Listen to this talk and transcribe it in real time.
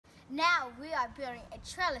Now we are building a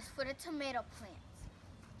trellis for the tomato plants.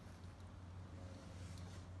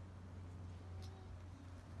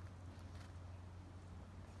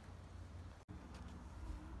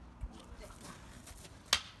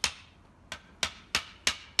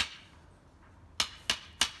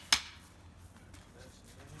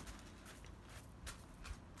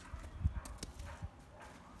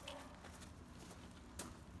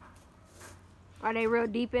 Are they real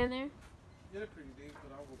deep in there? Yeah, they're pretty deep,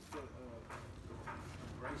 but I will put a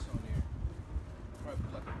brace on there. Probably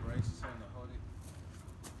put like a brace or something to hold it,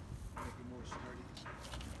 make it more sturdy.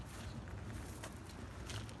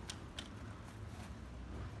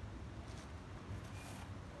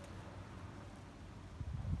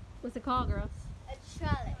 What's it called, girls? A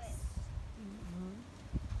trellis.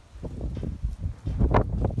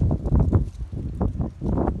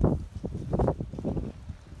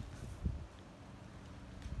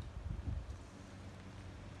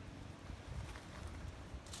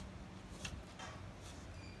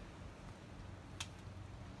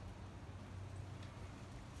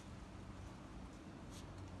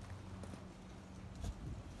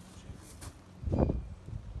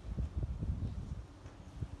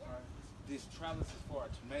 This trellis is for our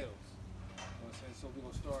tomatoes. You know what I'm saying? So we're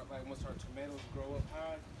going to start, like once our tomatoes grow up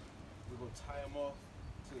high, we're going to tie them off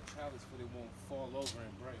to the trellis so they won't fall over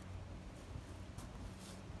and break.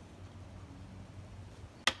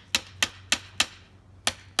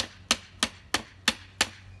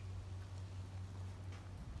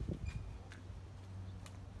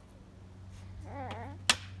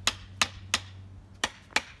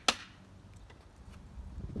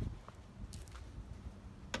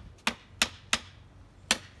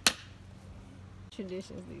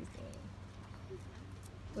 Traditions these days.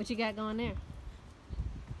 What you got going there?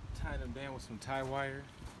 Tie them down with some tie wire.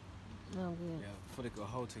 Oh, good. Yeah, so they can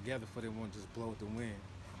hold together, so they won't just blow with the wind.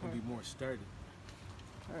 It'll be more sturdy.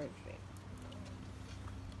 Perfect.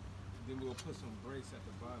 Then we'll put some brace at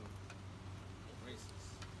the bottom.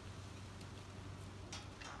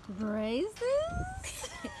 Braces?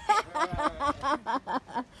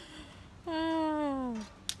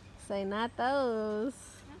 Say not those.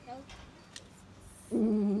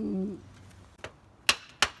 I'm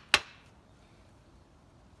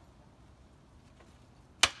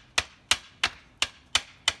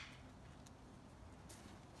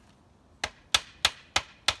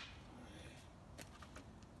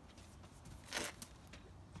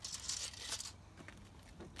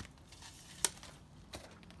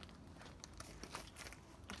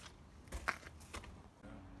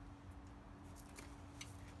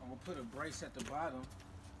gonna put a brace at the bottom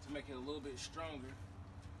to make it a little bit stronger,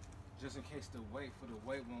 just in case the weight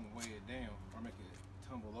won't weigh it down or make it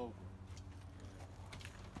tumble over.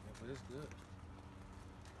 Yeah, but it's good.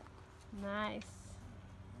 Nice.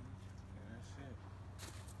 Yeah,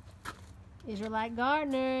 that's it. Israelite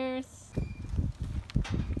gardeners.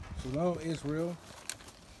 Shalom, Israel.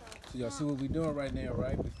 So y'all see what we doing right now,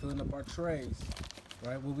 right? We're filling up our trays,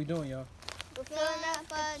 right? What we doing, y'all? We're filling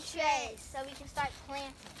up our trays so we can start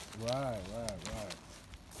planting. Right.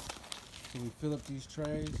 So we fill up these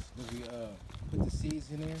trays, then we put the seeds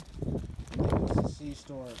in there, and then once the seeds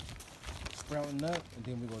start sprouting up, and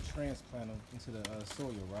then we're gonna transplant them into the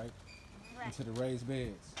soil, right? Into the raised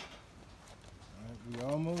beds. All right, we're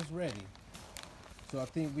almost ready. So I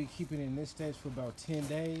think we keep it in this stage for about 10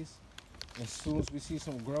 days. As soon as we see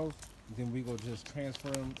some growth, then we go just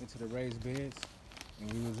transfer them into the raised beds,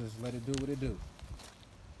 and we will just let it do what it do.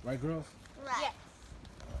 Right, girls? Right.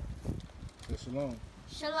 Yes. So shalom.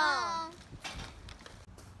 Shalom.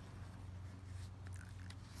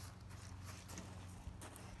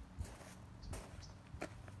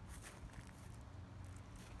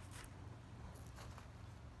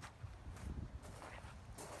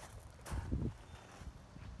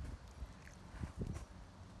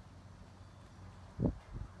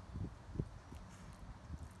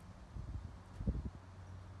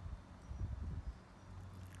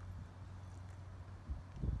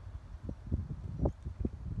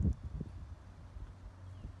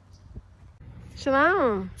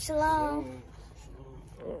 Shalom. Shalom.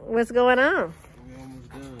 What's going on? We're almost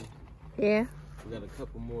done. Yeah. We got a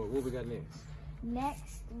couple more. What we got next?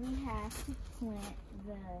 Next, we have to plant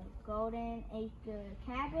the golden acre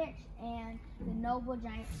cabbage and the noble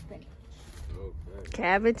giant spinach. Okay.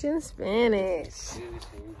 Cabbage and spinach. This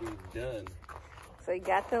will be done. So you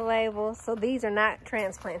got the label. So these are not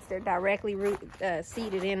transplants. They're directly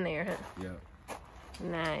seeded in there, huh? Yeah.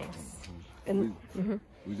 Nice.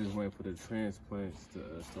 We just waiting for the transplants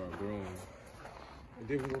to start growing. And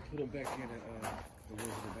then we're going to put them back in the ones in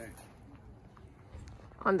the back.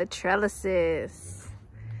 On the trellises.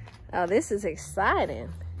 Oh, this is exciting.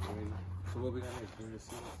 So what we got next? Bring the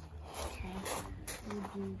seeds. Okay. We'll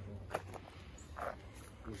do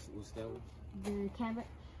What's that one? the cabbage.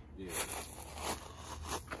 Yeah.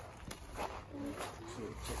 So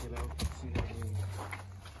check it out. See how many.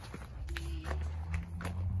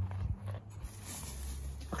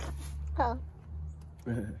 Oh.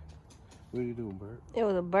 What are you doing, Bert? It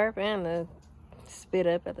was a burp and a spit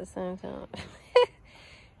up at the same time.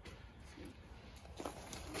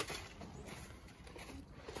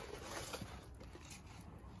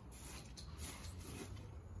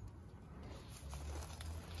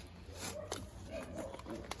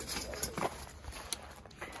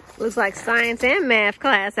 Looks like science and math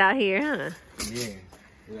class out here, huh? Yeah.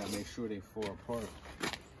 We gotta make sure they fall apart.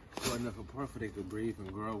 Far enough apart for they could breathe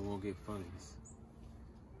and grow and won't get fungus.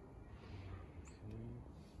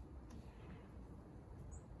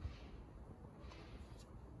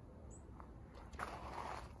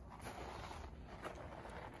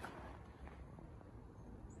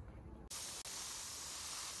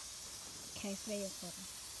 Okay, say it for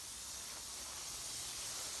them.